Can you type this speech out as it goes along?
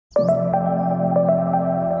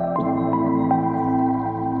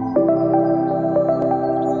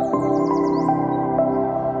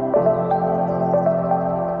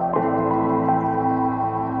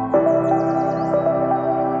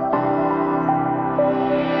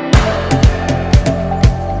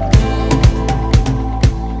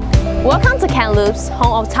Welcome to Kamloops,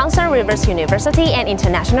 home of Thompson Rivers University and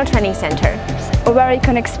International Training Center, where you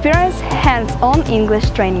can experience hands-on English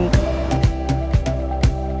training.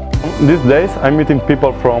 These days I'm meeting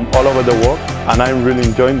people from all over the world and I'm really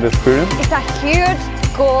enjoying the experience. It's a huge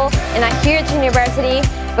school and a huge university,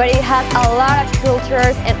 but it has a lot of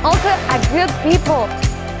cultures and also a good people.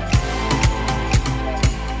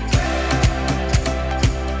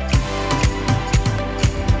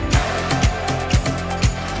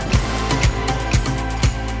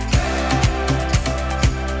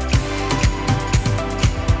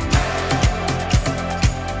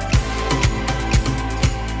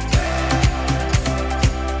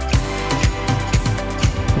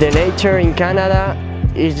 The nature in Canada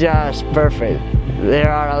is just perfect. There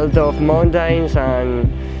are a lot of mountains and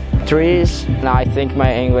trees. I think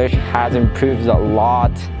my English has improved a lot.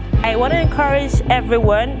 I want to encourage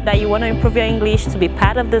everyone that you want to improve your English to be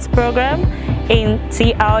part of this program in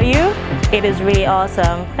TRU. It is really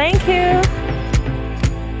awesome. Thank you.